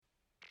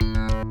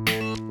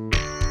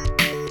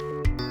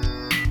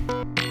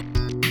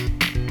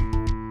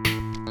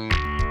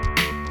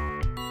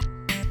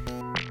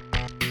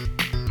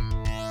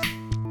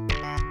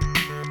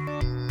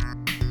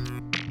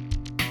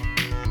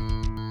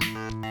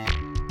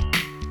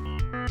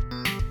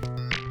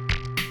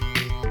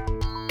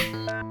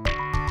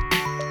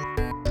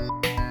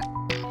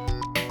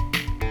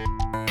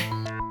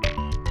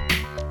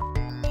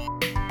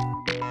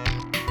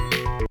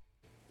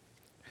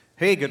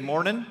Hey, good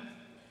morning.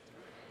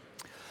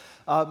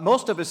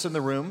 Most of us in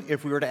the room,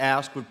 if we were to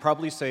ask, would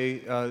probably say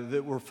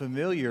that we're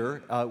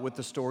familiar with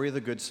the story of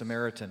the Good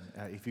Samaritan.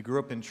 If you grew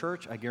up in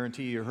church, I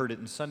guarantee you heard it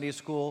in Sunday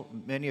school.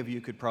 Many of you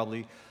could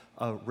probably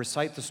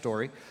recite the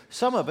story.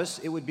 Some of us,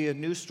 it would be a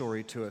new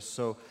story to us.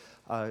 So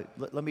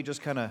let me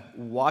just kind of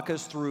walk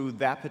us through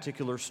that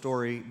particular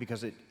story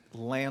because it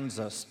lands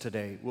us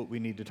today, what we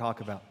need to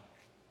talk about.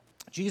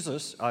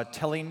 Jesus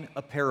telling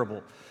a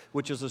parable,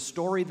 which is a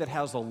story that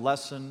has a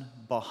lesson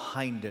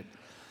behind it,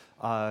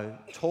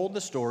 told the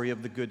story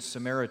of the Good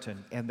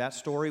Samaritan, and that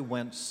story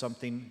went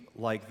something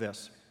like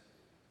this.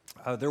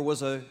 There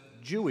was a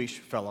Jewish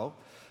fellow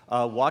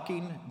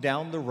walking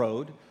down the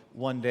road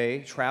one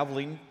day,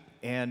 traveling,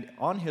 and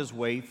on his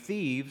way,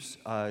 thieves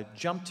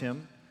jumped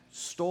him,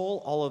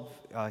 stole all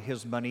of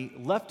his money,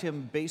 left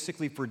him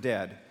basically for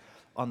dead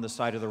on the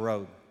side of the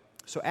road.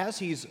 So as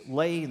he's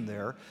laying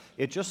there,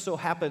 it just so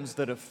happens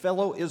that a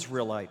fellow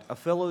Israelite, a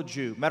fellow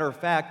Jew, matter of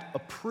fact, a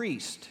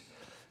priest,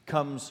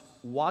 comes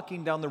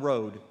walking down the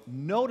road,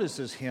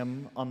 notices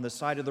him on the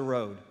side of the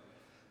road,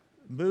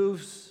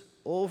 moves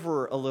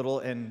over a little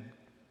and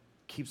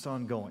keeps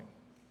on going.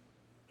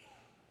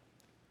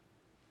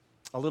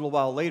 A little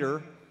while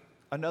later,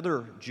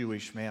 another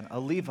Jewish man, a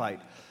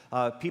Levite,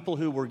 people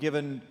who were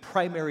given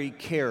primary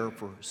care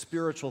for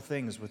spiritual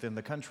things within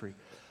the country,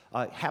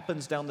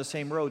 happens down the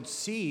same road,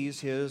 sees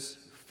his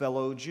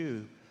fellow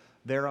Jew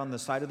there on the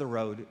side of the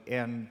road,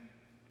 and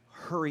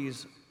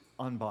hurries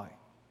on by.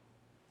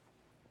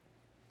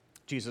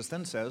 Jesus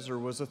then says there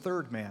was a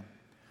third man,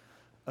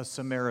 a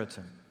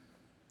Samaritan,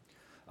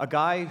 a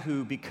guy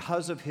who,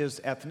 because of his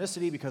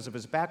ethnicity, because of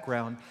his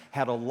background,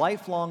 had a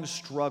lifelong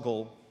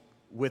struggle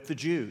with the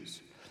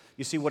Jews.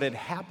 You see, what had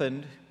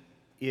happened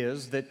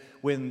is that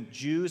when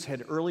Jews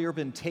had earlier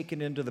been taken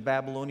into the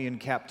Babylonian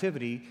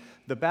captivity,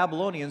 the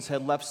Babylonians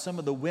had left some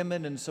of the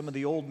women and some of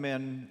the old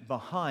men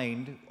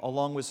behind,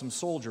 along with some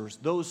soldiers.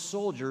 Those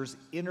soldiers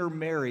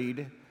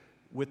intermarried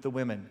with the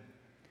women.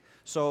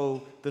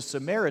 So the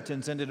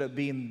Samaritans ended up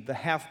being the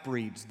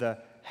half-breeds, the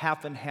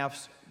half and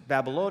half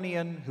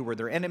Babylonian, who were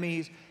their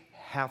enemies,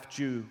 half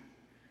Jew.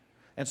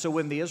 And so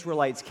when the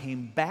Israelites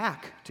came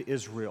back to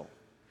Israel,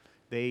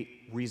 they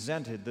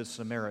resented the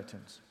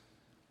Samaritans.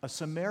 A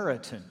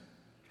Samaritan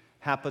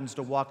happens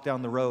to walk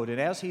down the road,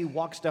 and as he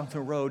walks down the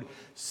road,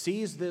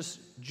 sees this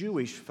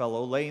Jewish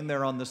fellow laying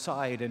there on the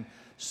side and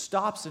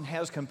stops and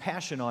has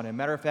compassion on him.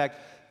 Matter of fact,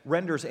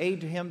 renders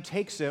aid to him,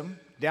 takes him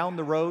down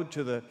the road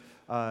to the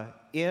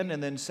inn,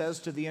 and then says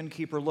to the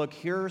innkeeper, look,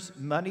 here's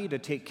money to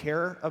take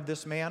care of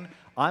this man.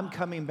 I'm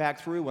coming back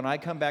through. When I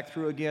come back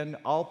through again,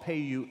 I'll pay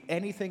you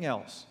anything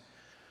else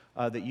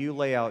that you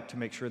lay out to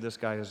make sure this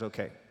guy is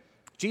okay.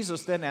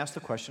 Jesus then asked the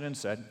question and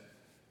said,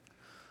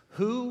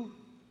 who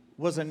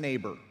was a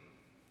neighbor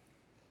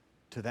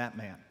to that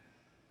man?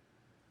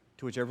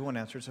 To which everyone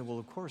answered and said, well,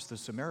 of course, the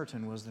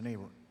Samaritan was the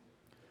neighbor.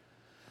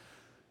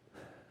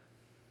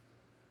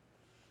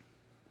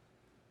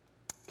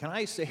 Can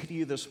I say to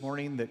you this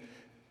morning that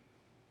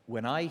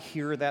when I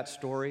hear that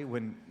story,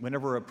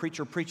 whenever a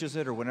preacher preaches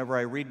it or whenever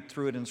I read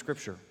through it in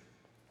Scripture,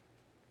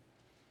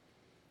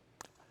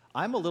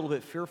 I'm a little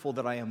bit fearful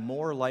that I am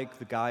more like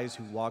the guys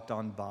who walked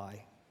on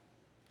by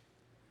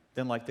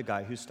than like the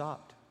guy who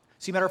stopped.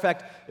 See, matter of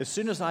fact, as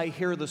soon as I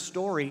hear the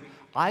story,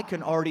 I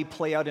can already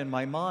play out in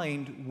my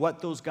mind what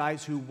those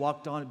guys who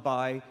walked on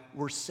by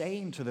were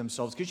saying to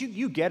themselves. Because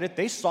you get it.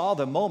 They saw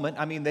the moment.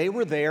 I mean, they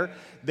were there.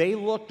 They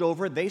looked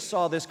over. They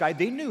saw this guy.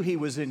 They knew he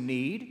was in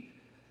need.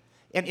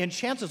 And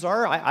chances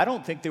are, I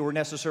don't think they were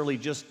necessarily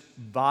just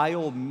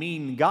vile,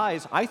 mean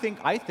guys. I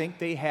think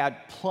they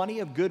had plenty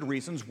of good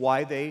reasons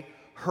why they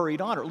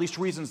hurried on, or at least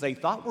reasons they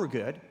thought were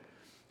good.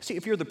 See,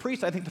 if you're the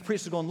priest, I think the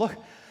priest is going, look,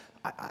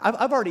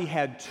 I've already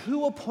had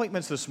 2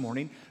 appointments this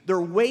morning. They're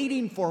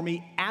waiting for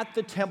me at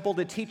the temple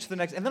to teach the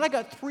next. And then I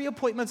got 3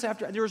 appointments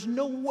after. There's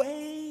no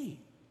way.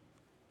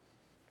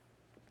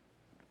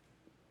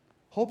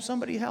 Hope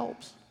somebody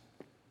helps.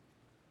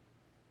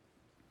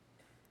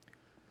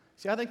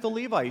 See, I think the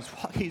Levite,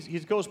 he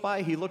goes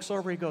by, he looks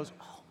over, he goes,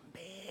 oh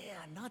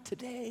man, not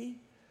today.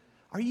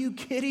 Are you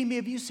kidding me?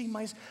 Have you seen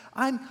my...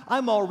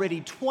 I'm already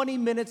 20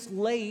 minutes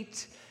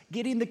late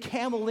getting the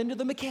camel into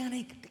the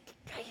mechanic.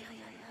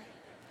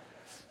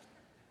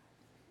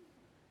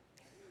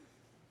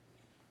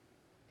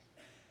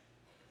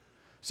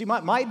 See,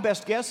 my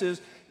best guess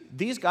is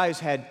these guys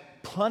had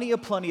plenty of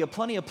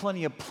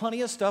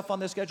stuff on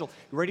their schedule.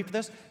 You ready for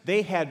this?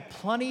 They had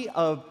plenty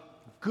of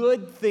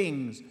good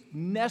things,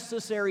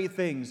 necessary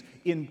things,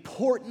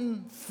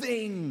 important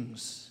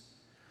things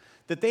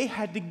that they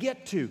had to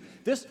get to.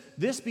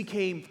 This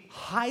became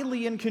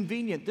highly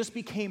inconvenient. This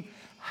became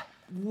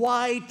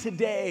why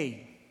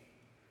today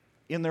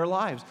in their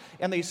lives.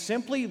 And they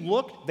simply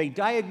looked, they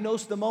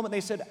diagnosed the moment, they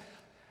said,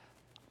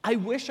 I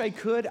wish I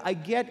could. I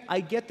get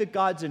that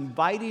God's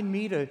inviting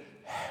me to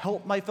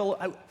help my fellow.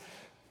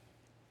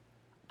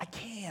 I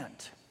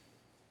can't.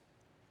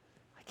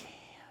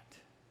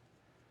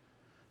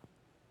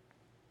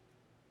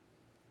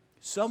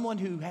 Someone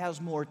who has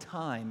more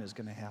time is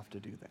going to have to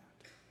do that.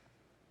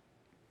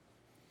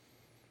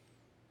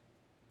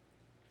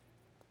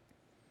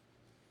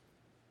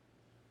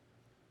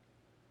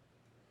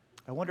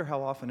 I wonder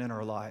how often in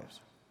our lives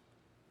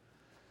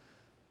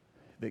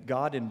that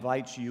God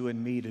invites you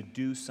and me to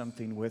do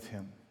something with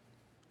Him,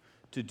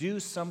 to do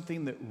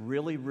something that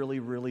really, really,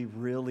 really,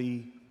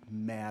 really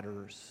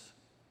matters.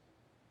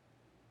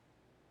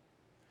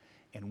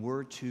 And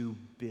we're too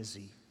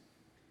busy.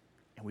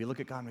 And we look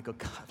at God and we go,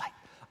 God,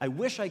 I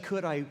wish I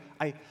could.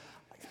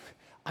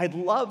 I'd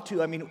love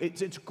to. I mean,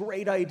 it's a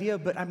great idea,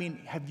 but I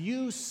mean, have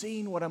you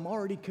seen what I'm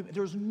already,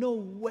 there's no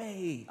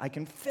way I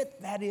can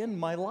fit that in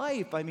my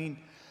life. I mean,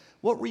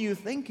 what were you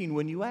thinking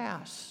when you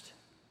asked?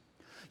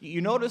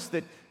 You notice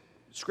that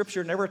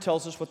Scripture never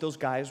tells us what those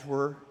guys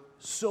were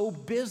so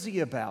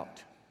busy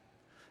about.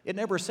 It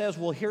never says,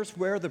 well, here's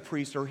where the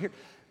priests are here.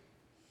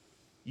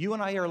 You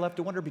and I are left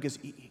to wonder because,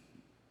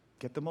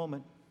 get the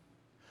moment,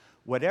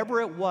 whatever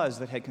it was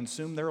that had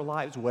consumed their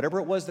lives, whatever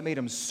it was that made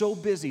them so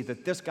busy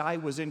that this guy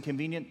was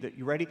inconvenient, that,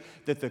 you ready?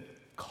 That the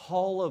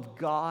call of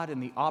God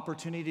and the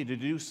opportunity to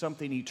do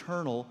something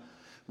eternal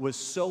was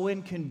so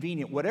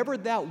inconvenient, whatever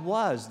that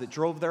was that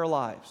drove their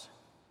lives,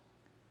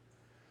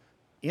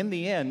 in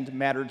the end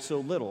mattered so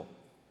little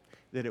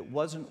that it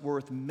wasn't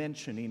worth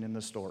mentioning in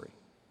the story.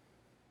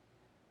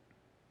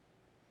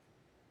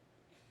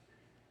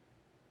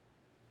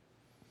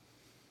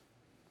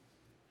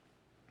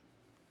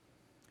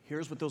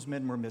 Here's what those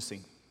men were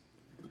missing.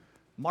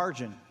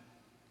 Margin.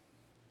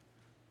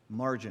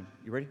 Margin.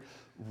 You ready?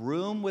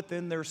 Room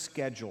within their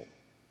schedule.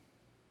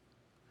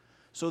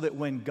 So that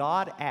when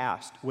God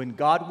asked, when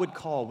God would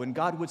call, when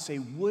God would say,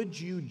 would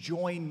you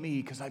join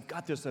me? Because I've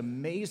got this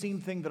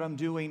amazing thing that I'm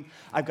doing.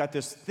 I've got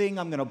this thing,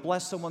 I'm going to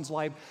bless someone's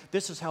life.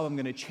 This is how I'm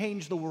going to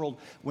change the world.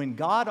 When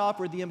God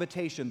offered the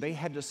invitation, they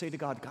had to say to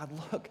God, God,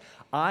 look,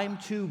 I'm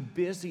too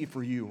busy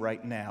for you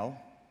right now.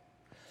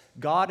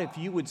 God, if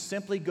you would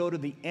simply go to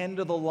the end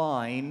of the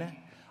line,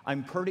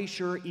 I'm pretty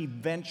sure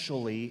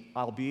eventually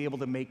I'll be able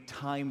to make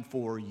time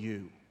for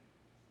you.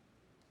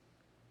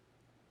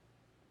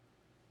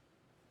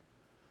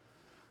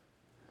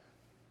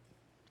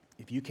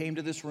 If you came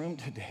to this room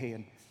today,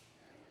 and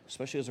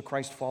especially as a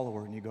Christ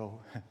follower, and you go,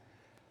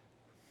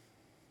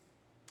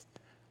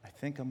 I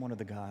think I'm one of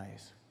the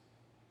guys.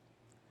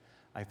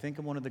 I think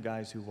I'm one of the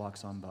guys who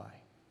walks on by.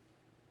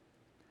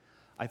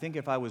 I think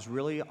if I was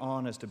really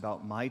honest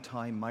about my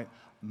time,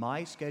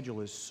 my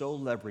schedule is so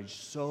leveraged,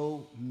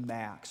 so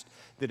maxed,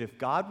 that if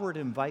God were to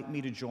invite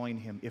me to join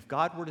Him, if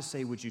God were to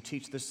say, would you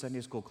teach this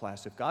Sunday school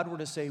class, if God were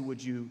to say,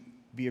 would you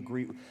be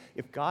agreed,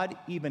 if God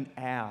even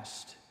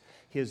asked,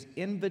 His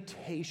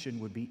invitation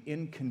would be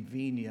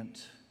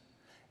inconvenient,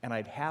 and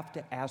I'd have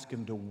to ask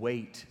Him to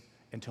wait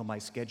until my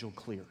schedule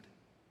cleared.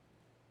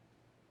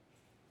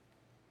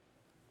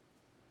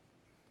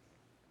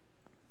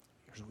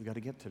 Here's what we got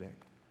to get today.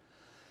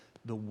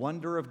 The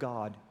wonder of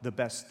God, the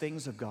best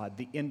things of God,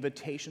 the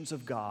invitations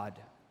of God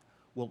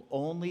will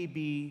only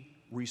be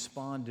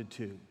responded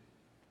to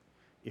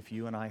if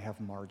you and I have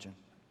margin,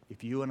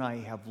 if you and I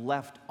have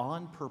left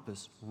on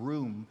purpose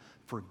room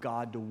for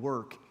God to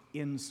work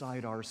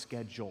inside our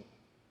schedule.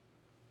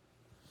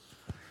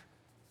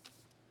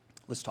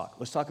 Let's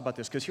talk about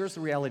this, because here's the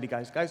reality,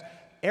 guys.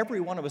 Every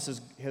one of us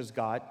has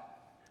got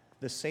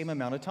the same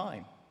amount of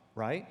time,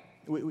 right?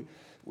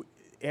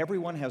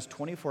 Everyone has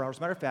 24 hours.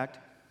 Matter of fact,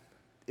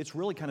 it's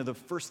really kind of the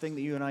first thing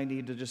that you and I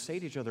need to just say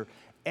to each other.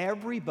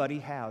 Everybody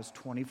has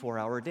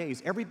 24-hour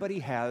days. Everybody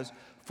has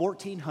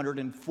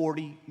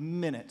 1,440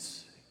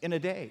 minutes in a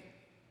day.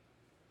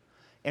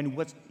 And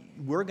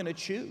we're going to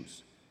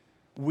choose.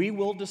 We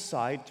will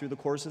decide through the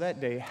course of that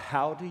day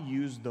how to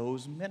use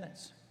those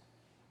minutes.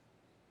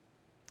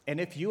 And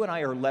if you and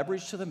I are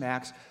leveraged to the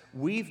max,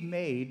 we've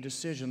made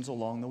decisions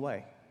along the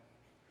way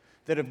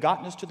that have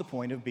gotten us to the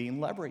point of being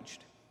leveraged.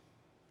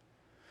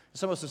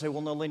 Some of us will say,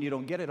 well, no, Lynn, you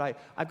don't get it.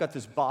 I've got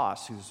this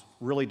boss who's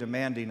really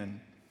demanding, and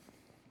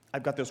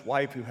I've got this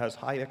wife who has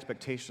high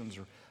expectations,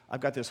 or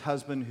I've got this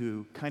husband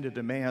who kind of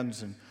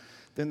demands, and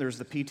then there's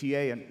the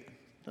PTA, and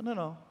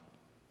no.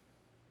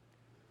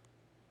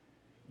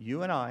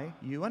 You and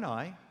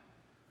I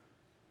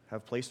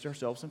have placed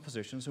ourselves in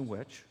positions in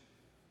which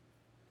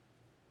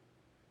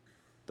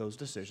those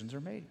decisions are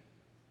made.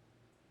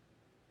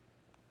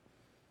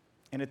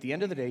 And at the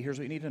end of the day, here's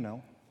what you need to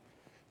know.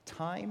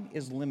 Time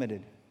is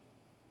limited.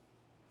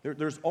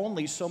 There's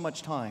only so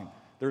much time.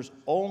 There's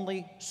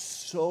only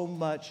so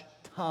much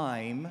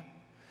time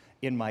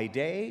in my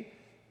day,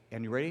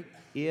 and you ready?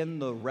 In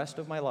the rest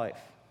of my life.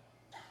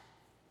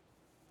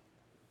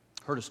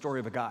 Heard a story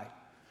of a guy.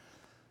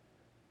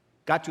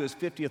 Got to his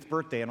 50th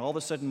birthday, and all of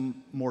a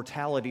sudden,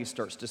 mortality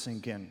starts to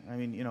sink in. I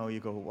mean, you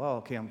go, well,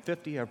 okay, I'm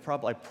 50. I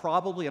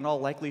probably, in all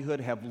likelihood,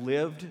 have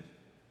lived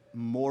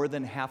more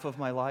than half of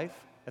my life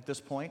at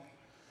this point.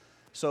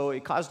 So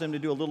it caused him to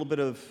do a little bit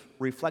of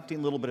reflecting,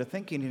 a little bit of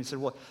thinking, and he said,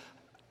 well,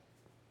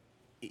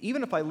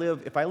 even if I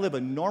live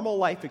a normal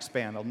life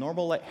span,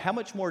 how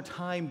much more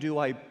time do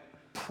I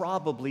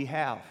probably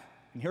have?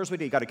 And here's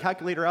what he did. He got a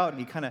calculator out, and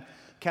he kind of,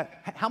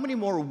 how many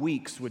more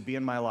weeks would be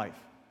in my life?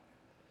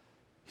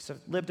 He said,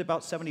 lived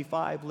about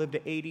 75, lived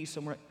to 80,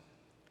 somewhere,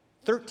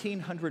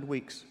 1,300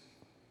 weeks.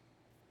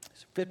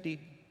 50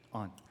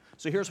 on.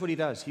 So here's what he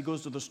does. He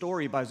goes to the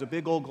store, he buys a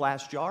big old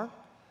glass jar,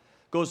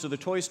 goes to the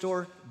toy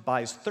store,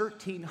 buys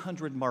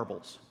 1,300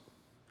 marbles,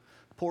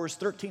 pours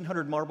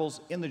 1,300 marbles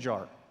in the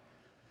jar.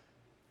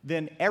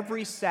 Then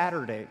every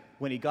Saturday,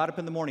 when he got up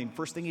in the morning,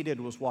 first thing he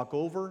did was walk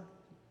over,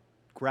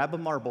 grab a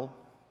marble,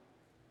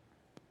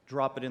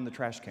 drop it in the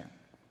trash can.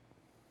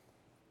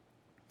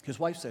 His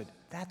wife said,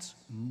 "That's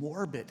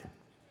morbid."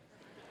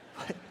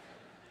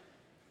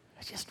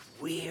 It's just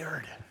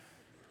weird.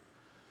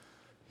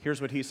 Here's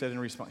what he said in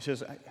response. He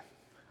says,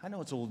 I know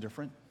it's a little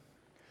different,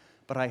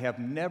 but I have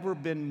never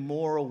been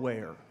more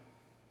aware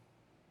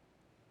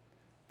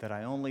that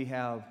I only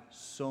have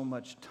so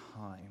much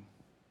time,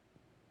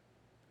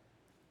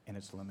 and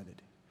it's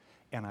limited.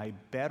 And I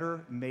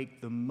better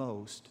make the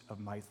most of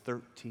my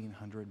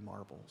 1,300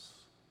 marbles.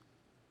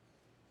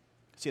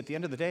 See, at the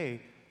end of the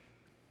day,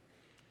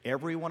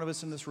 every one of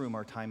us in this room,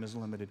 our time is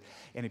limited.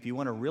 And if you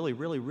want to really,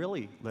 really,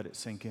 really let it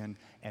sink in,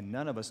 and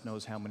none of us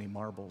knows how many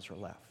marbles are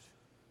left.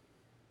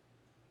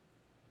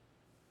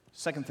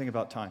 Second thing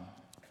about time.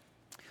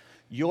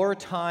 Your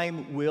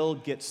time will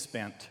get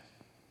spent.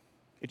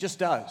 It just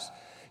does.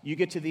 You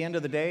get to the end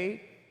of the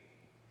day,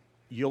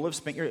 you'll have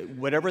spent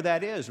whatever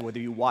that is, whether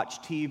you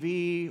watch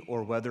TV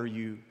or whether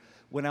you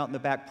went out in the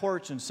back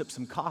porch and sipped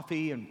some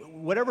coffee, and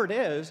whatever it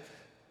is,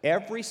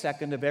 every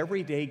second of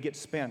every day gets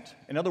spent.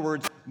 In other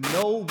words,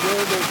 no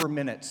rollover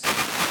minutes.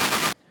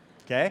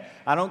 Okay?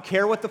 I don't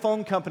care what the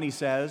phone company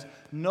says,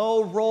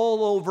 no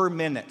rollover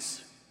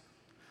minutes.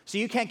 So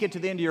you can't get to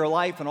the end of your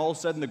life and all of a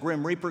sudden the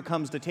Grim Reaper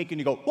comes to take you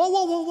and you go, whoa,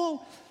 whoa, whoa,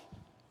 whoa.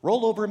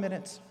 Rollover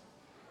minutes.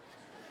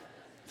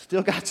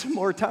 Still got some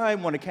more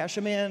time, want to cash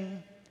them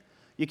in.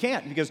 You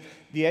can't, because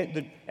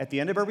at the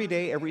end of every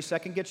day, every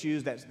second gets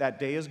used, that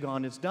day is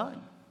gone, it's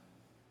done.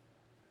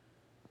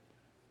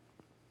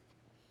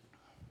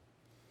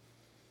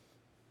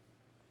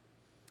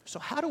 So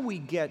how do we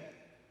get,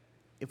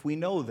 if we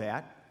know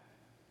that,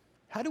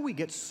 how do we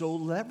get so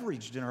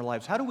leveraged in our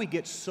lives? How do we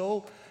get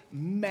so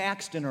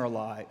maxed in our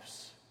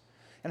lives?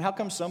 And how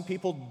come some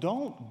people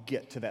don't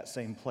get to that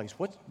same place?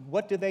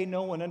 What do they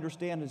know and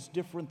understand is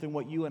different than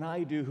what you and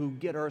I do, who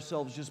get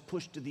ourselves just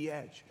pushed to the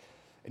edge?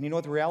 And you know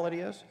what the reality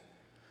is?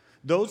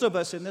 Those of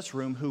us in this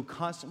room who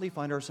constantly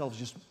find ourselves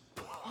just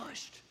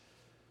pushed,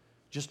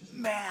 just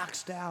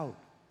maxed out.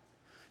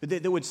 They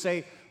would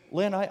say,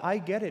 Lynn, I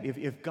get it.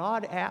 If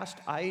God asked,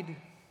 I'd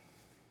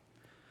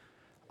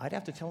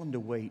have to tell him to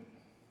wait.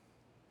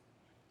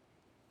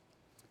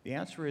 The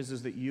answer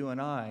is that you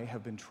and I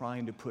have been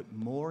trying to put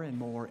more and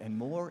more and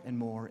more and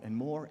more and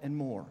more and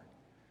more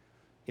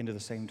into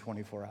the same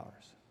 24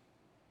 hours.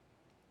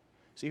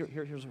 See,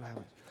 here's what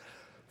happens.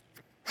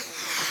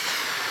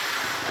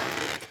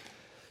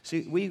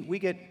 See, we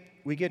get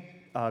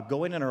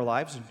going in our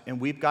lives,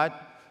 and we've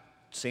got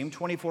same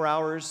 24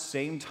 hours,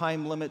 same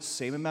time limits,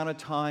 same amount of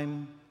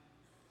time.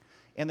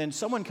 And then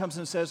someone comes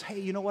and says, hey,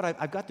 you know what,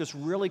 I've got this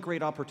really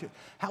great opportunity.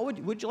 How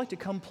would you like to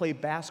come play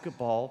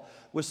basketball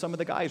with some of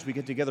the guys? We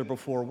get together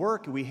before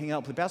work, and we hang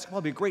out, play basketball.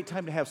 It'd be a great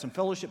time to have some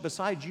fellowship.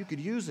 Besides, you could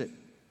use it.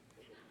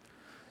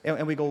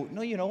 And we go,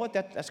 no, you know what,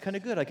 that's kind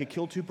of good. I could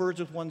kill two birds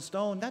with one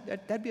stone.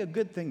 That'd be a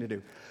good thing to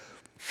do.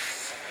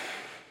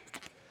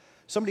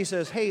 Somebody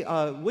says, hey,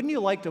 wouldn't you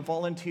like to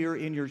volunteer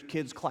in your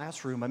kid's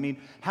classroom? I mean,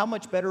 how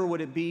much better would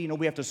it be? You know,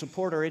 we have to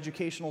support our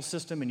educational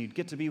system, and you'd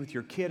get to be with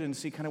your kid and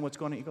see kind of what's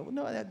going on. You go, well,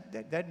 no,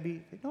 that'd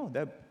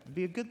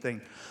be a good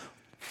thing.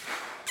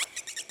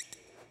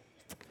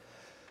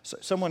 So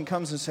someone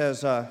comes and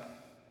says, I've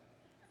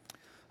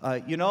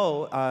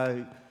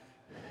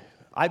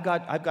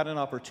got an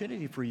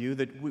opportunity for you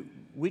that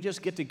we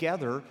just get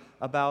together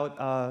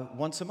about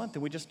once a month,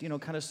 and we just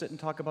kind of sit and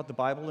talk about the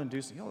Bible and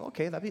do.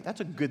 Okay, that's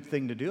a good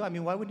thing to do. I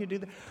mean, why would you do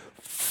that?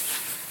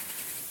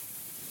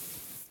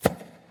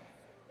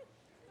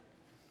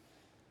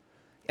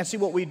 And see,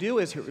 what we do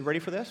is, ready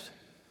for this?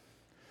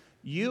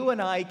 You and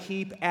I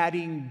keep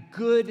adding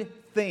good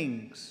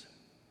things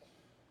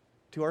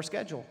to our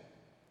schedule,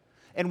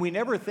 and we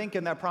never think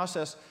in that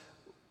process,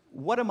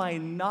 what am I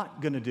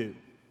not going to do?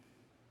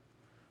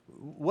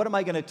 What am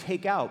I going to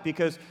take out?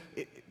 Because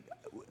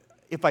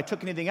if I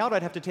took anything out,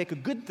 I'd have to take a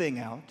good thing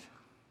out.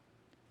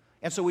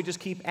 And so we just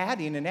keep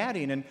adding and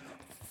adding and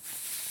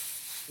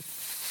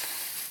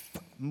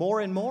more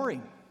and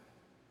mooring.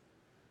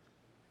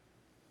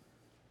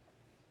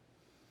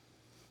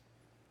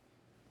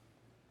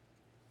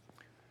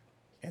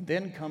 And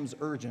then comes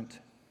urgent.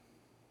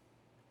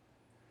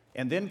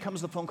 And then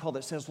comes the phone call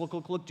that says,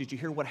 look, did you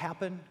hear what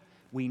happened?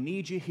 We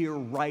need you here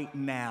right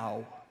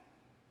now.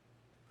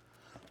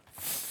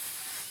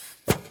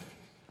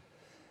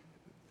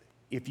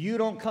 If you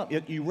don't come,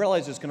 you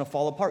realize it's going to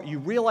fall apart. You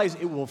realize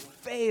it will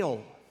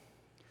fail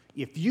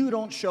if you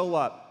don't show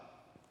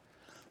up.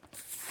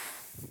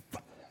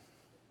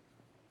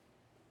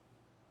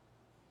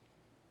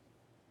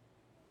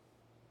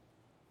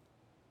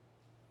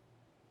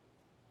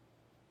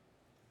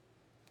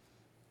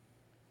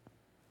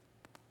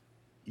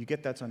 You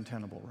get that's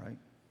untenable, right?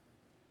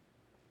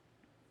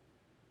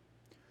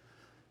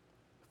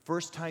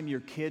 First time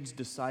your kids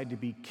decide to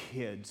be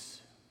kids,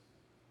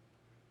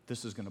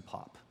 this is going to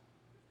pop.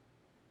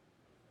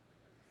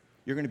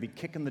 You're going to be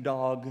kicking the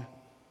dog.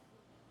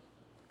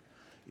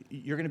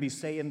 You're going to be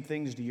saying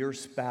things to your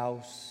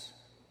spouse.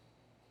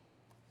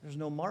 There's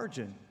no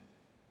margin.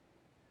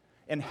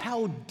 And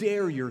how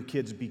dare your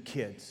kids be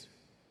kids?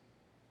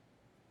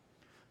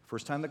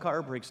 First time the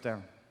car breaks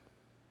down.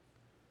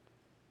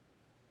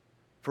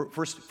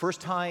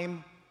 First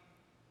time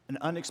an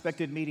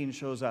unexpected meeting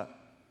shows up.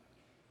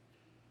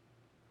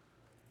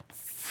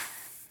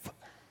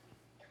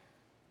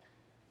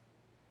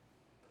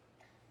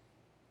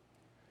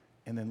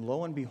 And then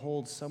lo and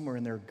behold, somewhere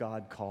in there,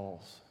 God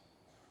calls.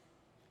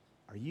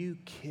 Are you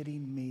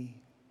kidding me?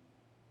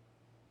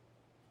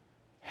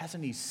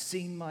 Hasn't he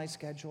seen my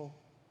schedule?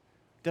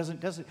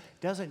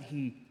 Doesn't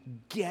he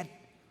get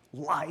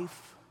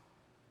life?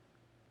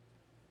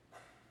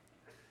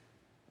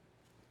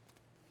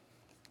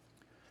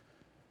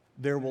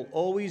 There will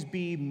always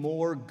be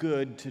more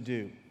good to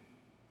do.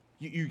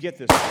 You get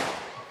this.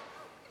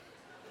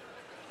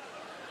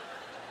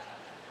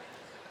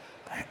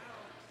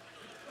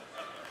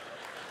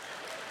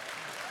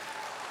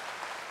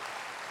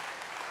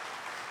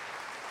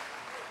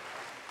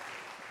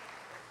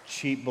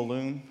 Cheap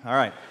balloon. All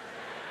right.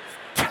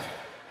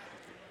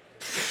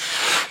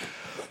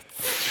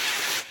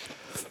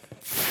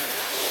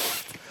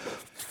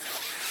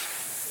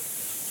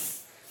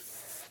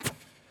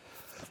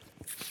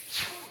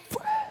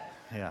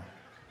 Yeah.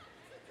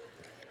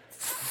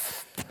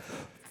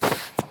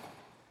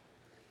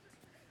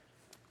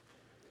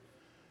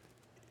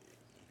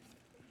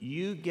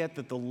 You get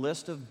that the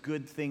list of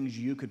good things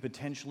you could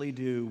potentially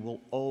do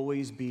will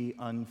always be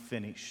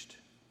unfinished.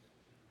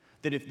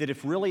 That if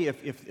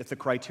the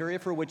criteria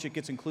for which it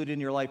gets included in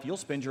your life, you'll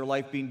spend your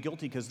life being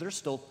guilty because there's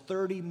still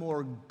 30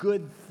 more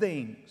good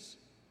things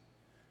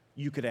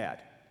you could add.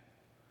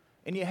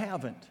 And you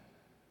haven't.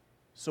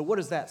 So what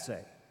does that say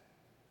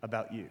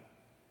about you?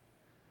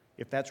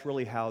 If that's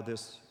really how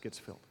this gets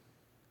filled.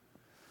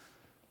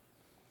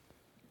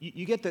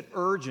 You get that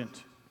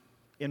urgent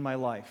in my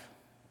life.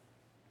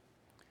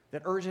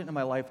 That urgent in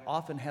my life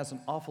often has an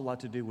awful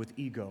lot to do with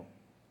ego.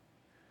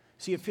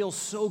 See, it feels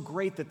so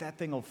great that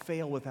thing will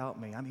fail without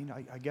me. I mean,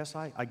 I guess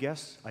I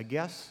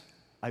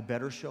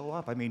better show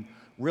up. I mean,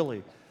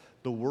 really,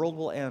 the world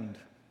will end.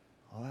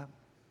 Oh, I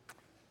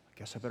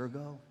guess I better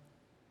go.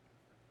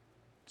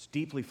 It's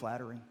deeply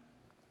flattering.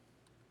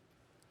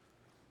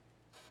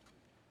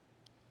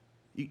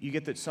 You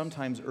get that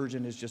sometimes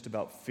urgent is just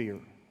about fear.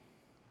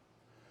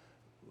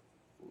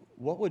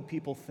 What would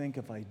people think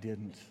if I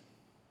didn't?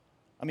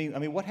 I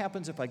mean, what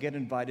happens if I get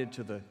invited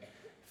to the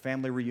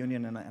family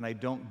reunion and I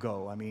don't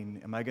go? I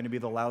mean, am I going to be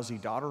the lousy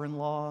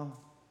daughter-in-law?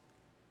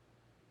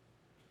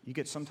 You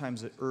get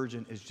sometimes that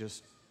urgent is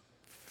just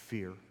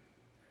fear.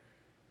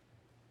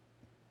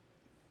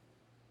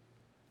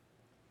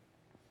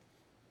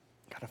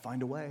 Got to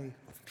find a way.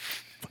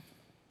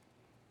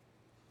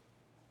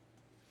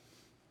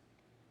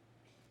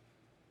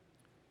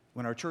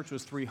 When our church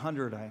was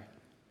 300, I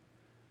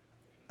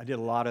did a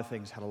lot of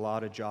things, had a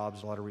lot of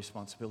jobs, a lot of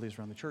responsibilities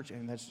around the church,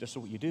 and that's just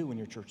what you do when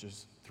your church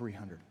is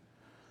 300.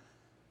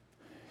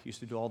 Used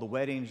to do all the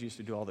weddings, used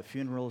to do all the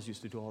funerals,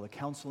 used to do all the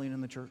counseling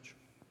in the church.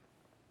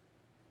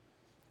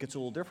 Gets a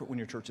little different when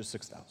your church is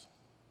 6,000.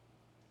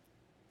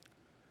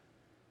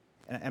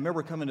 And I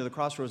remember coming to the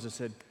crossroads and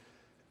said,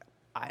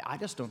 I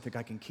just don't think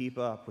I can keep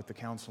up with the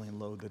counseling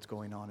load that's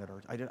going on at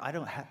our. I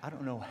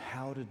don't know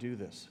how to do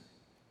this.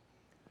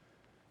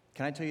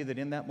 Can I tell you that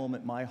in that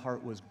moment, my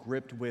heart was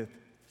gripped with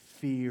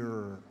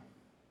fear.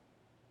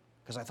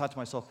 Because I thought to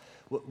myself,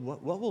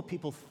 what will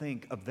people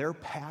think of their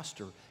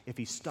pastor if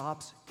he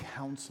stops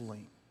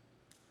counseling?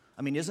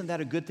 I mean, isn't that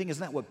a good thing?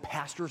 Isn't that what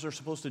pastors are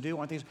supposed to do?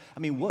 Aren't they? I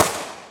mean, what?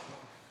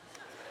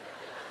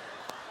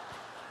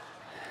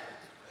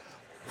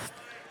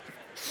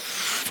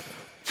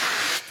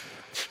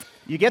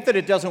 You get that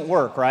it doesn't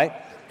work, right?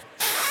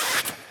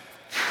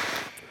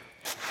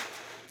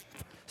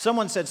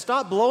 Someone said,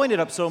 stop blowing it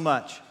up so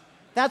much.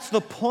 That's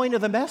the point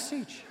of the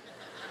message.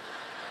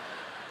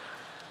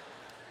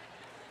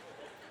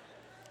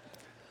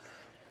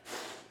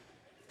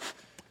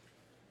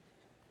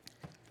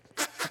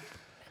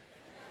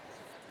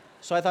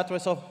 So I thought to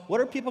myself, what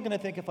are people going to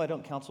think if I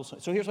don't counsel?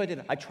 So here's what I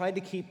did. I tried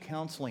to keep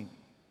counseling.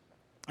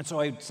 And so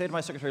I said to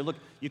my secretary, look,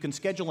 you can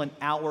schedule an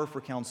hour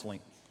for counseling.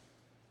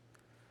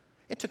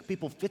 It took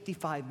people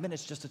 55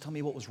 minutes just to tell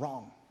me what was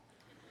wrong.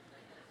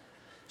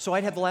 So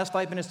I'd have the last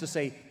 5 minutes to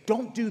say,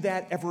 don't do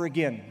that ever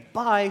again.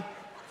 Bye.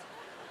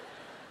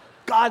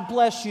 God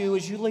bless you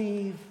as you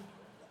leave.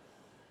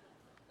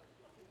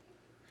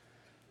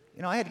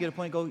 You know, I had to get a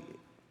point and go,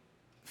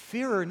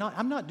 fear or not,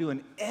 I'm not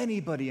doing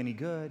anybody any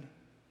good.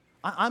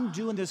 I'm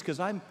doing this because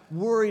I'm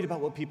worried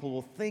about what people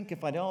will think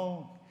if I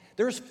don't.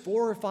 There's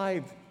 4 or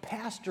 5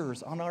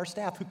 pastors on our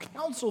staff who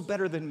counsel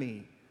better than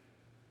me.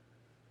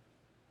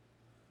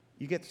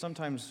 You get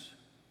sometimes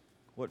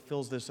what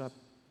fills this up,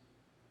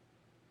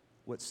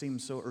 what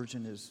seems so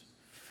urgent is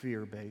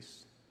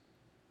fear-based.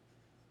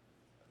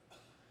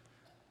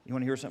 You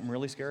want to hear something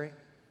really scary?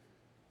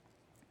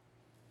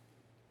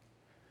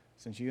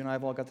 Since you and I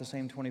have all got the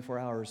same 24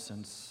 hours,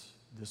 since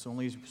this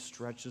only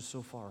stretches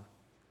so far,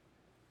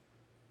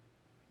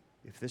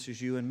 if this is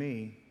you and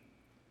me,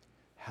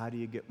 how do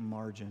you get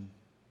margin?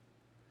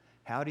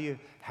 How do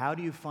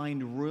you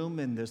find room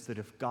in this that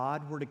if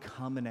God were to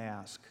come and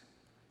ask,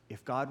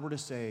 if God were to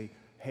say,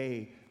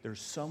 hey,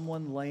 there's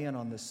someone laying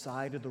on the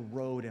side of the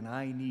road and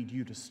I need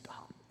you to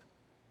stop,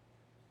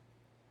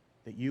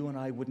 that you and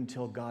I wouldn't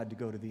tell God to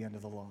go to the end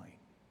of the line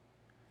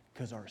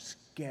because our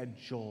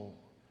schedule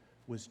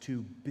was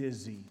too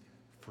busy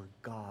for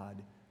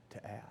God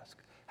to ask.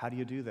 How do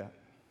you do that?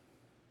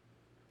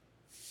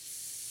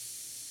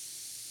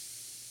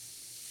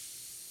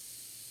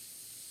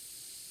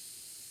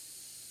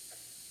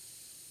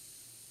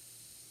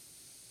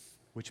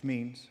 Which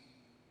means,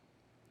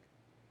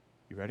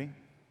 you ready?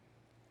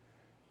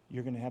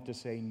 You're going to have to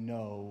say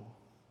no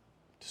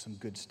to some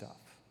good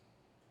stuff.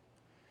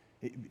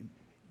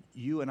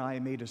 You and I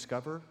may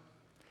discover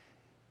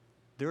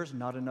there's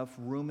not enough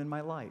room in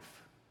my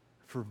life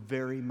for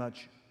very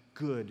much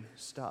good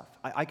stuff.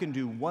 I can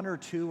do 1 or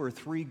 2 or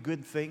 3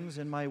 good things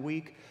in my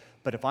week,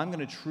 but if I'm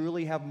going to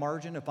truly have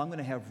margin, if I'm going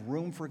to have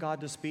room for God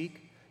to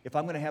speak, if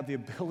I'm going to have the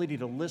ability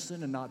to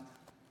listen and not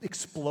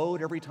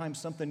explode every time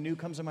something new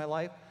comes in my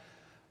life,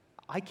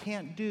 I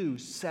can't do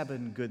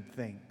 7 good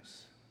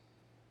things.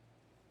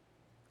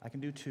 I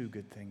can do 2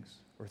 good things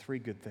or 3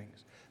 good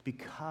things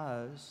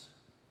because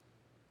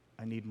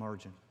I need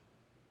margin.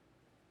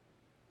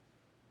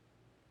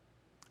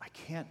 I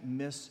can't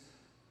miss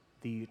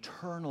the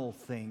eternal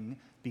thing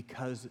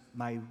because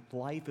my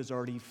life is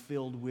already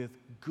filled with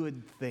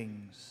good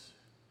things.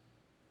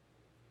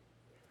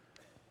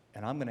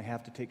 And I'm going to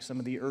have to take some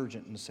of the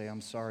urgent and say, I'm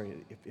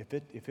sorry,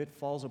 if it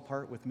falls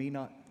apart with me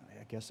not,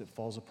 I guess it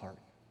falls apart.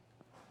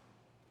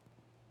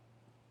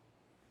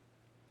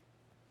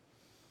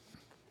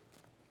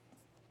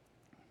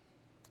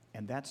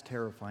 And that's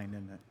terrifying,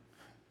 isn't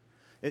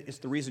it? It's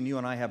the reason you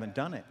and I haven't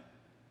done it.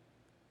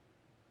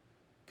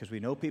 Because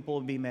we know people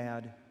will be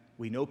mad.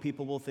 We know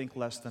people will think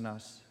less than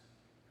us.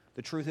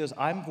 The truth is,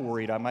 I'm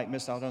worried I might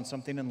miss out on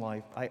something in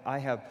life.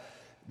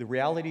 The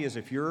reality is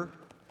if you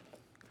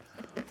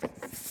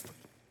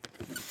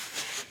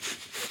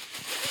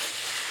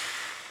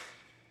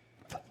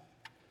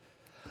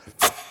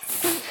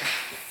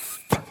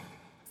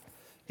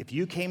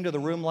came to the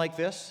room like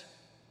this,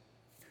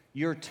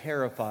 you're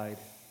terrified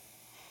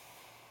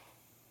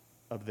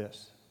of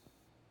this.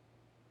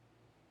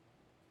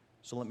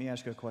 So let me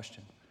ask you a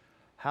question.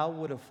 How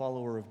would a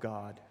follower of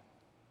God,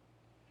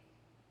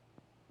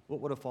 what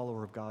would a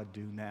follower of God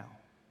do now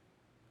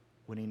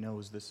when he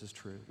knows this is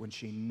true, when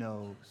she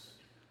knows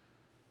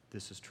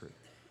this is true?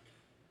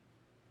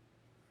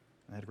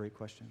 Isn't that a great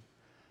question?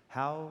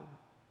 How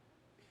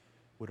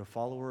would a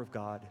follower of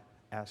God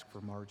ask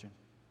for margin?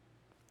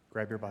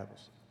 Grab your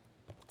Bibles.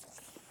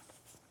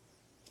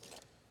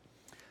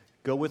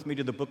 Go with me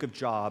to the book of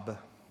Job.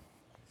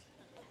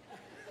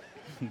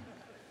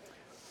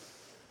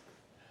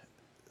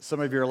 Some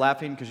of you are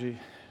laughing because you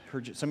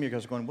heard some of you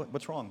guys are going,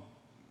 what's wrong?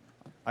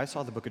 I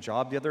saw the book of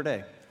Job the other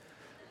day.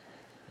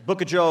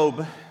 Book of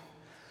Job.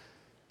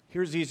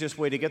 Here's the easiest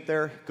way to get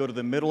there. Go to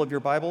the middle of your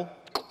Bible,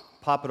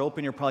 pop it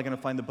open. You're probably going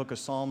to find the book of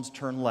Psalms.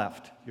 Turn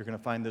left. You're going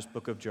to find this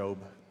book of Job.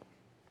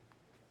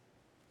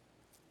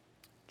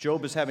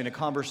 Job is having a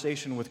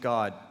conversation with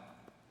God.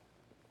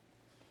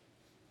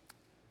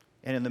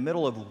 And in the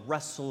middle of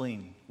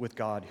wrestling with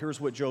God,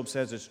 here's what Job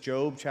says. It's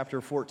Job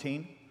chapter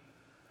 14.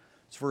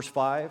 It's verse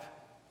 5.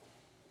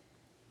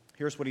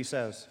 Here's what he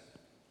says.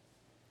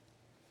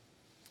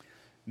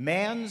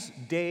 Man's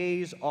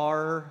days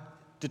are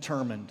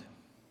determined.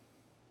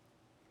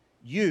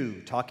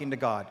 You, talking to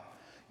God,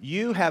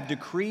 you have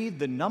decreed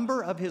the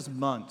number of his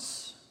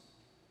months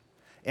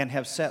and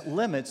have set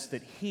limits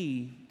that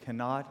he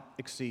cannot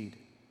exceed.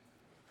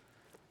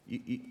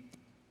 You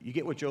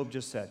get what Job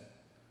just said.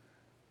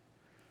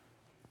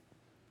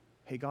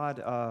 Hey, God,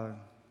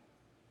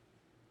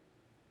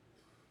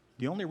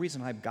 the only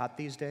reason I've got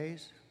these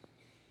days,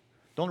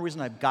 the only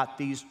reason I've got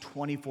these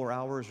 24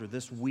 hours or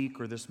this week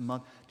or this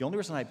month, the only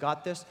reason I've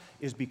got this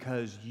is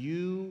because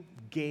you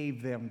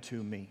gave them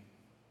to me.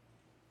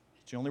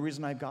 It's the only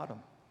reason I've got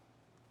them.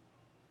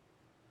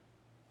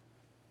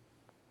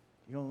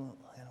 You know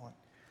what?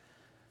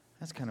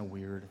 That's kind of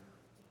weird.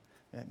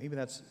 Maybe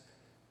that's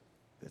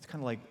kind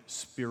of like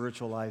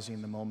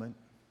spiritualizing the moment.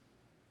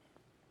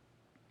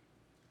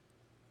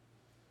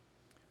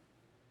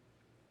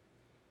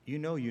 You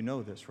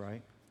know this,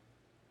 right?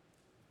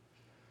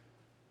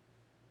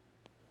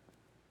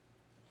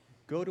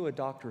 Go to a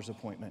doctor's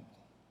appointment.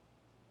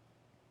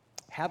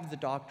 Have the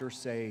doctor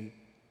say,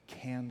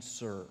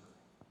 cancer.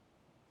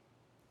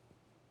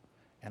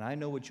 And I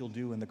know what you'll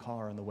do in the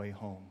car on the way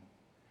home.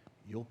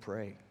 You'll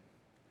pray.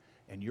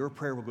 And your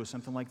prayer will go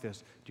something like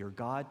this. Dear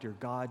God, dear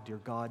God,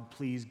 dear God,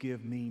 please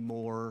give me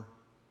more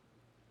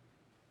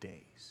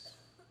days.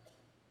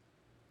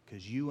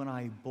 Because you and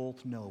I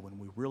both know when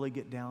we really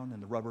get down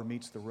and the rubber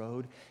meets the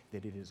road,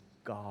 that it is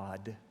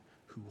God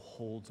who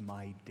holds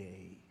my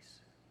days.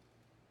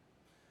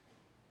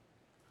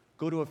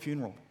 Go to a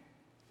funeral.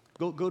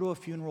 Go to a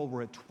funeral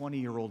where a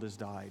 20-year-old has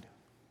died.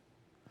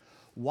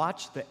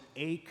 Watch the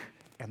ache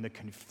and the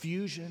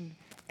confusion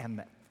and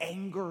the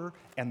anger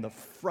and the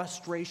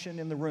frustration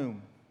in the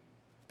room,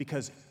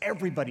 because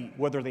everybody,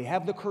 whether they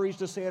have the courage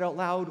to say it out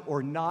loud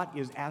or not,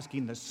 is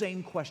asking the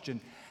same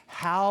question: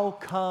 how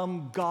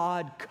come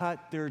God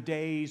cut their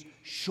days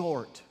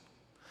short?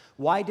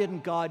 Why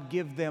didn't God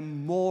give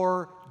them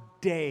more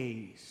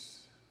days?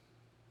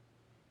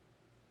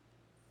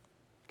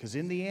 Because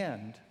in the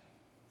end,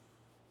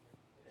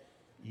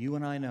 you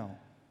and I know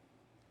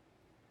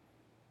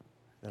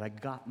that I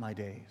got my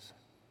days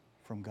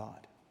from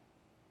God.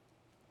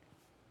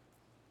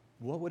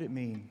 What would it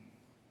mean?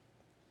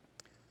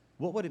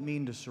 What would it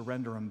mean to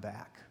surrender them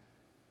back?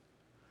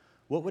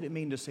 What would it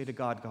mean to say to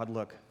God, God,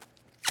 look,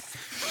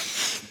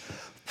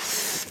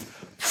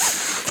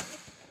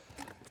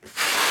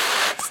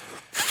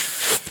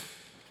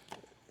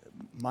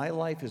 my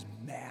life is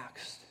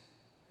maxed,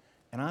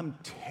 and I'm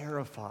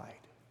terrified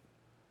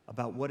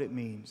about what it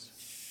means.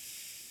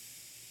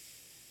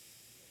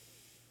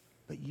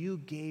 But you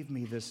gave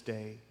me this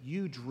day.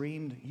 You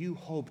dreamed, you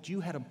hoped, you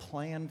had a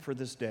plan for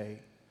this day.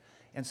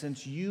 And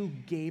since you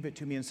gave it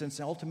to me, and since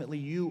ultimately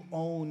you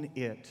own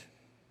it,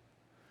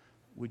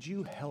 would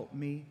you help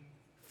me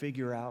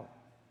figure out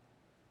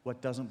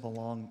what doesn't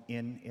belong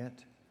in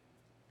it?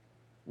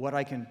 What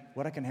I can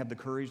have the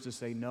courage to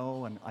say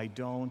no, and I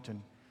don't,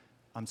 and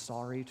I'm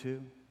sorry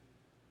to,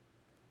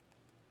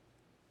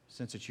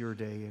 since it's your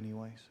day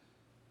anyways.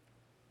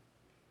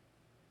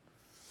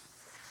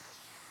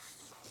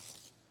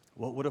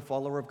 What would a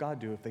follower of God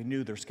do if they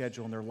knew their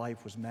schedule and their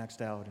life was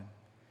maxed out and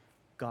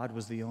God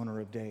was the owner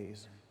of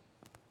days?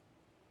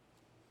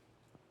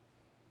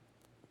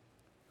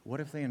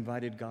 What if they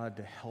invited God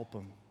to help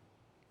them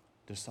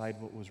decide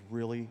what was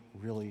really,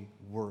 really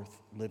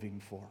worth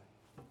living for?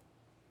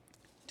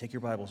 Take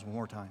your Bibles one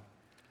more time.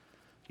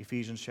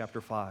 Ephesians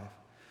chapter 5.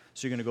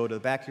 So you're going to go to the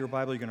back of your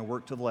Bible, you're going to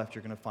work to the left,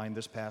 you're going to find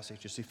this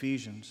passage. It's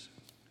Ephesians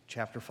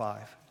chapter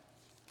 5.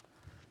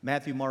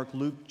 Matthew, Mark,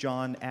 Luke,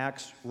 John,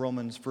 Acts,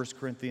 Romans, 1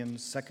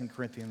 Corinthians, 2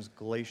 Corinthians,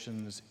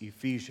 Galatians,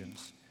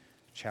 Ephesians,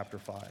 chapter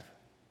 5.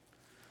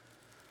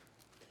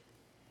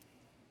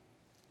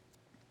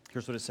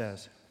 Here's what it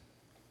says.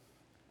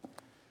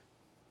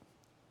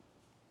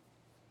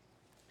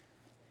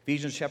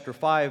 Ephesians chapter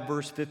 5,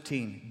 verse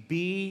 15.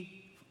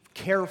 Be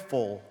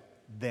careful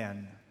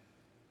then.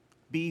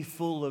 Be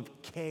full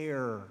of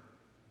care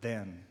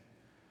then.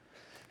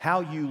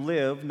 How you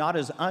live, not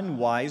as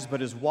unwise,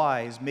 but as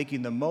wise,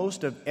 making the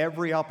most of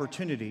every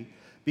opportunity,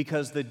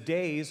 because the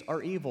days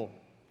are evil.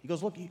 He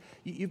goes, look,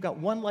 you've got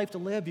one life to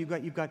live. You've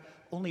got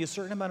only a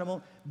certain amount of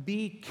moment.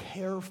 Be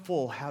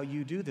careful how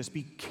you do this.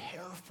 Be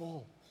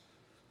careful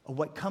of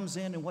what comes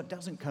in and what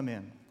doesn't come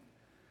in.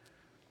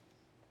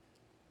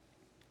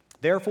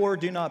 Therefore,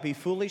 do not be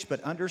foolish, but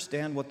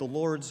understand what the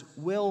Lord's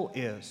will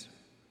is.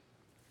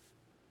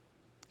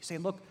 He's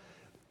saying, look,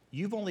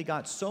 you've only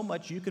got so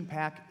much you can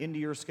pack into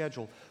your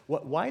schedule.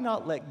 Why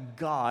not let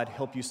God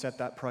help you set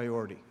that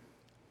priority?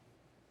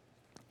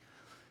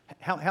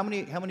 How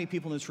many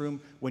people in this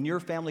room, when your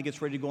family gets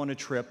ready to go on a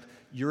trip,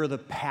 you're the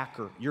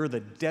packer. You're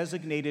the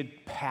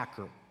designated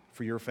packer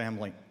for your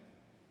family.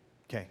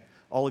 Okay.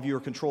 All of you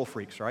are control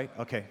freaks, right?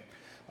 Okay.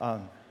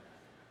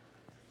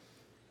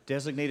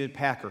 Designated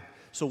packer.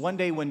 So one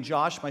day when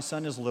Josh, my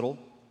son, is little,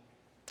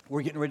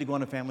 we're getting ready to go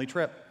on a family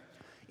trip.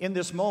 In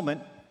this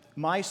moment,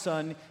 my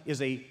son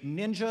is a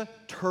Ninja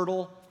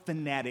Turtle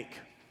fanatic,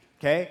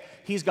 okay?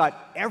 He's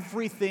got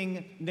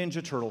everything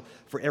Ninja Turtle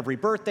for every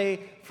birthday,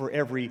 for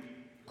every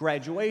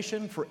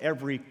graduation, for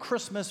every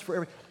Christmas,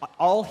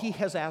 all he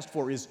has asked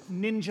for is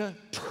Ninja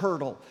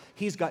Turtle.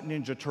 He's got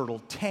Ninja Turtle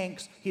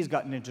tanks, he's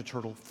got Ninja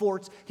Turtle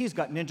forts, he's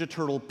got Ninja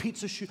Turtle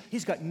pizza shoe,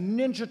 he's got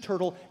Ninja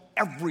Turtle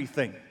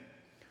everything.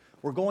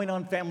 We're going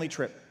on family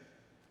trip.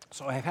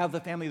 So I have the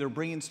family, they're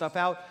bringing stuff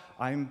out,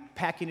 I'm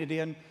packing it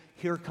in.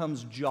 Here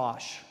comes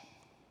Josh.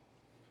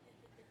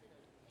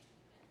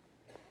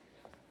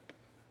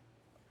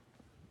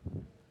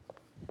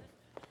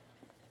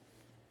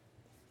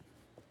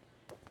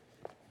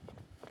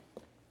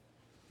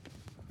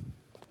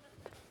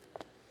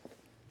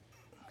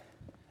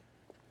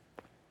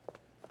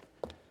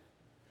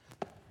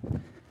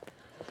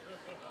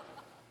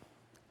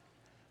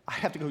 I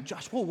have to go,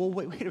 Josh, whoa,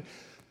 wait.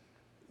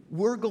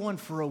 We're going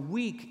for a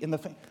week in the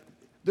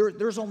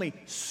there's only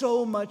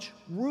so much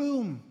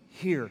room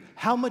here.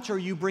 How much are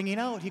you bringing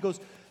out? He goes,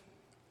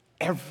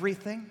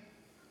 everything.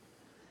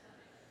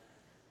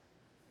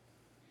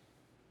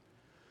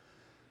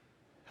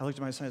 I looked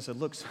at my son and said,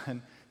 look,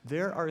 son,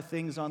 there are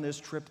things on this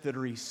trip that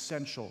are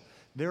essential.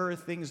 There are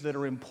things that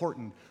are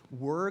important.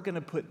 We're going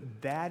to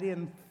put that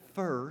in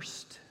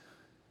first,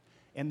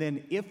 and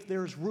then if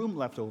there's room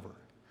left over,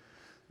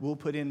 we'll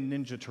put in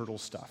Ninja Turtle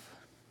stuff.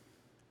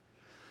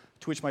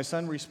 To which my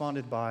son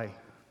responded by,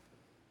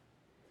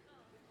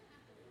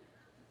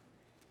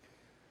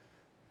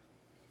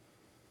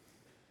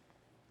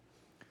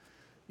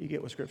 you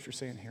get what Scripture's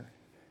saying here.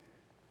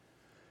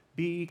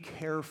 Be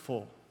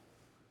careful.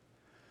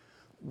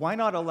 Why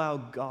not allow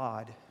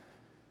God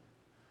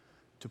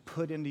to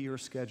put into your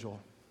schedule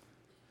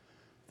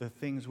the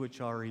things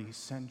which are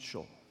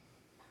essential?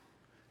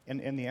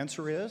 And the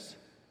answer is,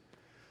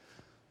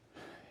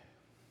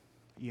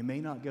 you may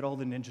not get all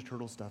the Ninja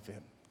Turtle stuff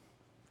in.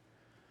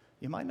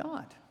 You might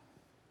not.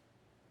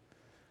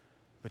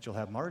 But you'll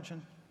have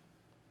margin.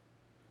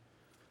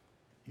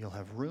 You'll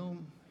have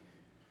room.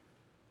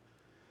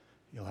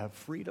 You'll have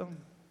freedom.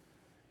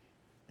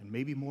 And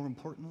maybe more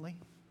importantly,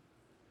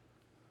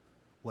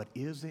 what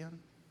is in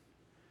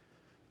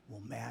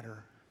will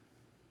matter.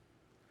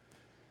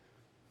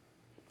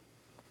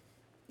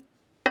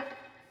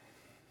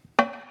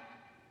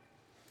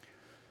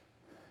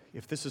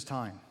 If this is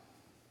time,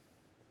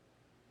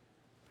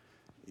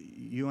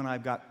 you and I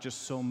have got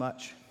just so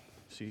much.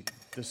 See,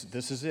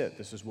 this is it.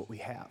 This is what we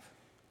have.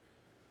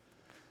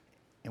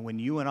 And when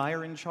you and I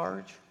are in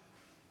charge,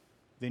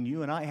 then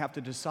you and I have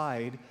to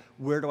decide,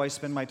 where do I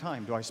spend my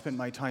time? Do I spend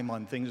my time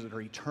on things that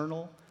are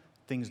eternal,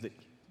 things that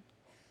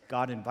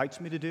God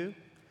invites me to do?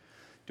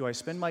 Do I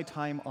spend my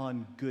time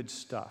on good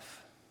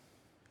stuff?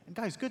 And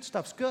guys, good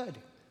stuff's good.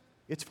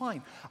 It's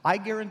fine. I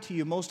guarantee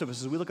you, most of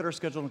us, as we look at our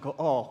schedule and go,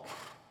 oh,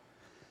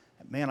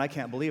 man, I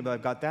can't believe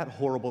I've got that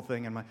horrible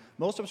thing in my...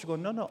 Most of us are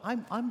going, no,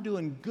 I'm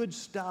doing good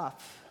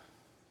stuff.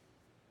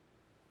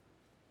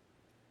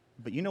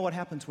 But you know what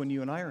happens when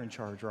you and I are in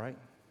charge, right?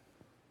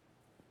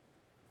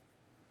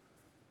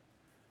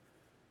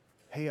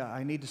 Hey,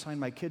 I need to sign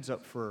my kids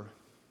up for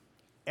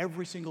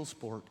every single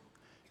sport,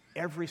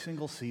 every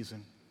single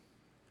season.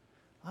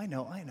 I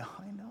know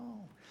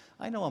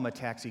I'm a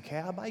taxi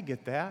cab. I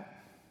get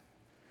that.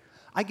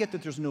 I get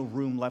that there's no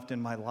room left in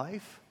my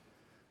life,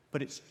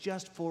 but it's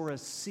just for a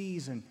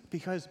season,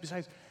 because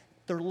besides,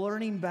 they're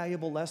learning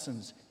valuable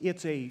lessons.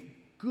 It's a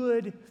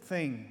good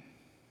thing.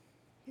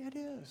 It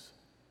is.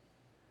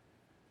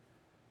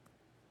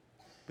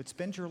 But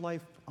spend your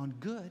life on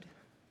good.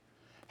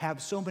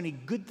 Have so many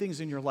good things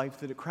in your life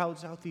that it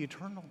crowds out the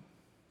eternal.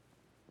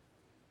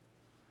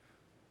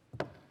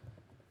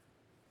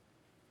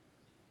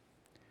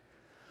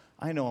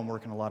 I know I'm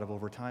working a lot of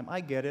overtime.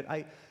 I get it.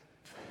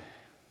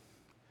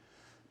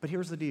 But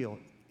here's the deal.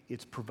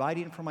 It's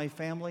providing for my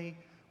family.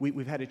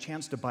 We've had a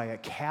chance to buy a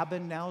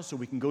cabin now so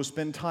we can go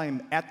spend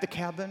time at the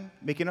cabin,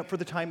 making up for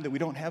the time that we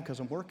don't have because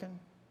I'm working.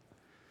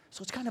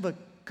 So it's kind of a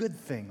good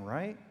thing,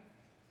 right?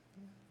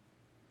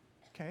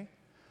 Okay?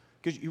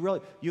 Because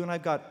you and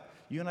I've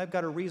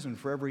got a reason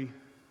for every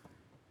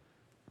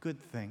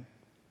good thing.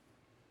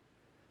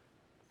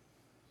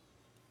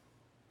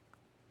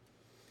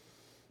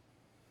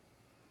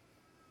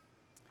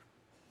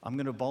 I'm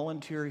going to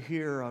volunteer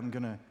here. I'm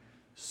going to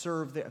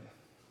serve there.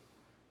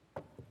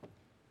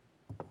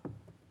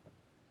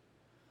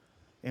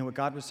 And what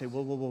God would say,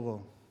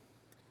 whoa.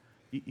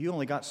 You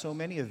only got so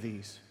many of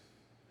these.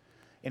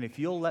 And if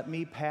you'll let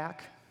me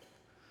pack,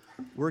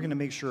 we're going to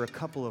make sure a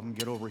couple of them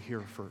get over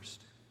here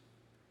first.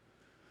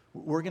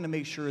 We're going to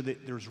make sure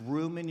that there's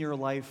room in your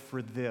life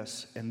for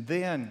this. And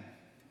then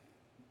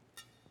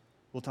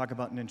we'll talk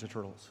about Ninja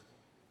Turtles.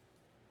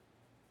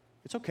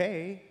 It's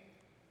okay.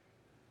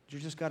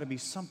 There's just got to be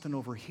something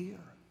over here.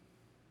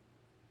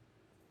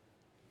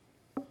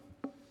 Do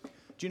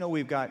you know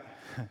we've got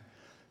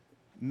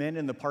men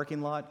in the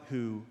parking lot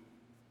who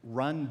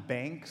run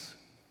banks?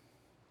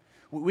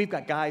 We've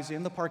got guys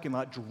in the parking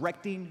lot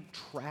directing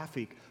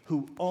traffic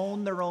who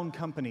own their own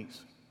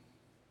companies.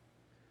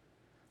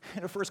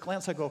 And at first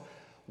glance, I go,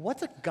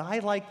 what's a guy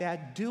like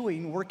that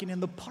doing working in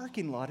the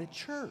parking lot at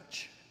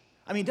church?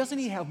 I mean, doesn't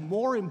he have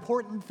more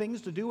important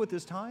things to do with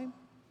his time?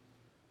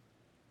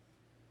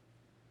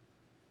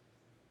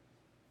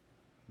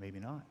 Maybe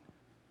not.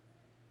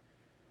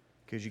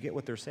 Because you get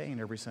what they're saying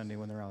every Sunday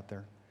when they're out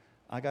there.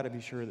 I got to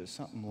be sure that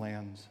something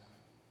lands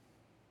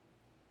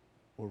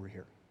over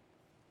here.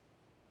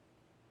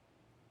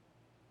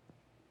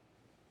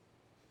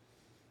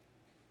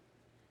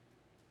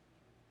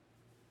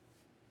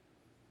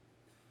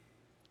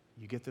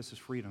 You get this as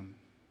freedom.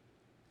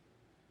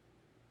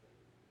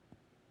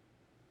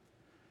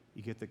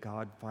 You get that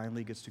God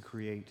finally gets to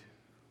create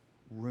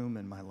room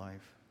in my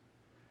life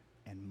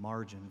and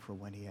margin for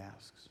when He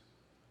asks.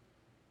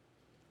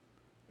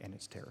 And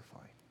it's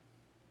terrifying.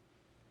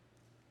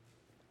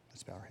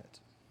 Let's bow our heads.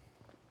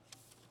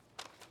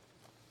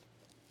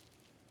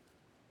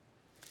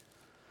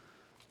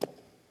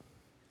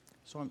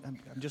 So I'm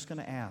just going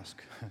to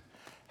ask,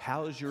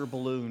 how's your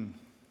balloon?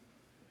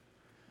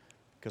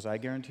 Because I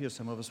guarantee you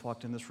some of us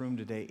walked in this room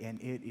today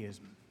and it is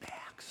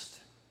maxed.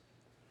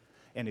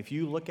 And if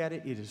you look at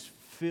it, it is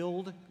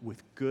filled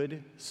with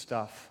good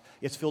stuff.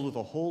 It's filled with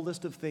a whole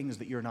list of things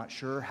that you're not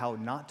sure how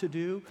not to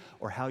do,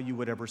 or how you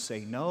would ever say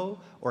no,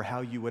 or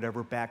how you would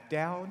ever back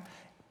down.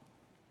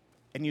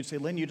 And you'd say,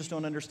 Lynn, you just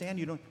don't understand.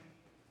 You don't.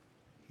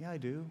 Yeah, I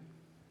do.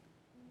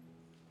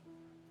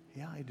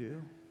 Yeah, I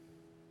do.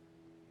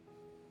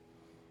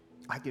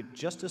 I get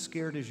just as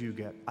scared as you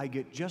get. I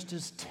get just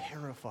as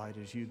terrified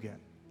as you get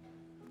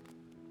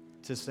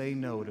to say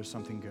no to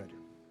something good.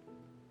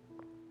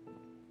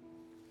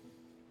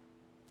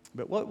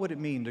 But what would it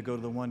mean to go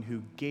to the one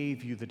who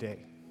gave you the day?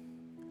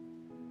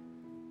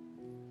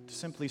 to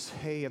simply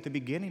say at the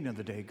beginning of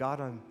the day,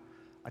 God,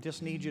 I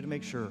just need you to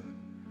make sure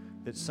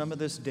that some of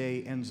this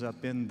day ends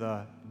up in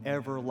the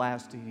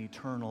everlasting,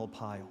 eternal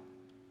pile.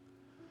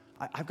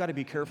 I've got to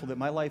be careful that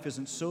my life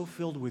isn't so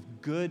filled with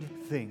good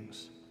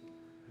things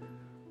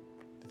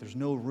that there's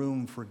no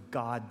room for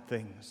God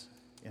things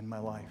in my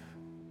life.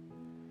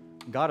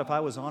 God, if I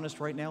was honest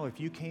right now, if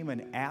you came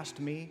and asked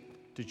me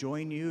to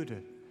join you,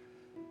 to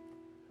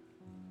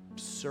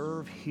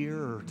serve here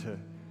or to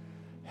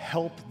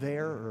help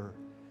there or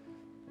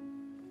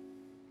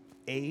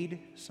aid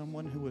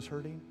someone who was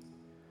hurting,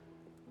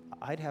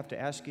 I'd have to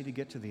ask you to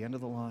get to the end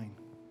of the line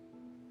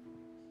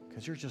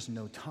because there's just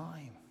no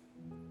time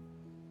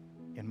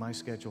in my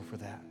schedule for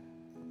that.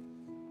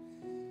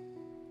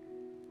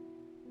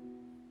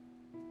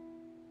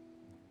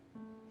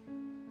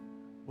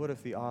 What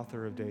if the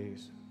author of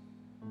days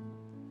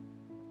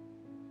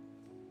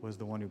was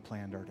the one who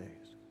planned our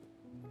days?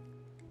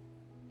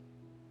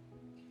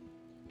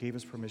 Gave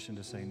us permission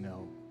to say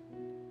no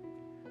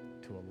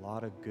to a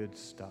lot of good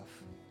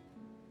stuff.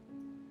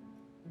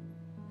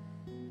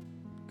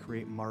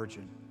 Create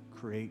margin,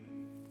 create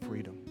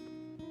freedom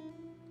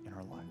in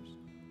our lives.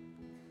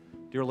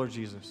 Dear Lord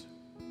Jesus,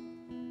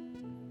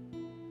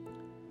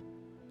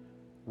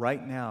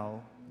 right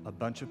now, a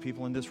bunch of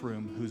people in this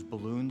room whose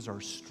balloons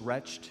are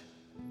stretched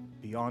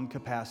beyond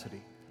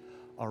capacity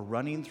are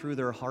running through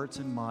their hearts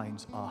and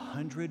minds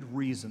 100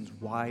 reasons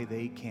why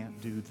they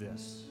can't do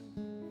this.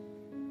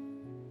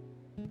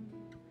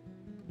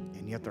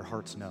 And yet their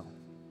hearts know.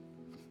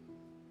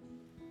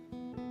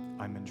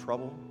 I'm in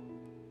trouble.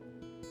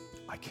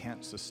 I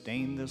can't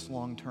sustain this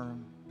long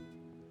term.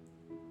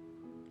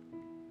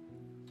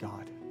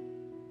 God,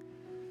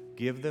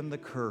 give them the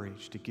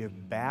courage to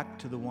give back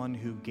to the one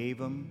who gave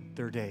them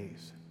their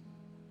days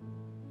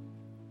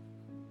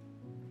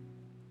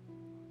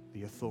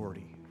the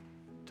authority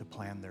to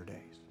plan their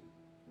days.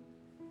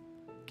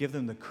 Give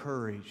them the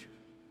courage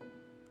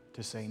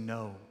to say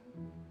no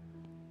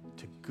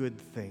to good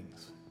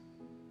things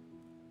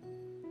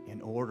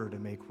in order to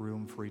make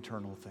room for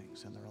eternal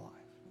things in their life.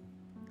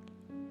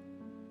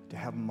 To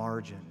have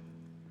margin,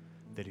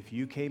 that if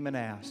you came and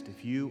asked,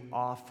 if you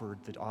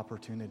offered the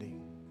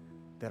opportunity,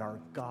 that our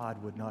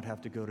God would not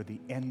have to go to the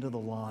end of the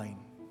line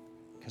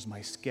because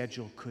my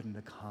schedule couldn't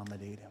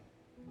accommodate him.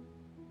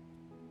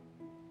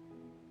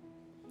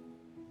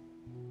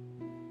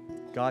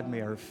 God,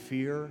 may our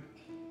fear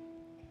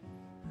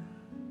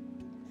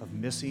of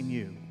missing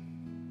you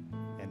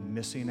and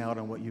missing out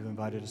on what you've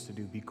invited us to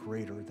do be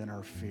greater than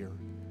our fear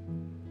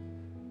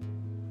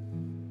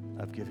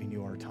of giving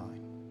you our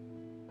time.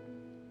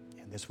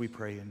 And this we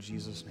pray in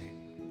Jesus'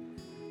 name.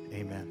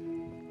 Amen.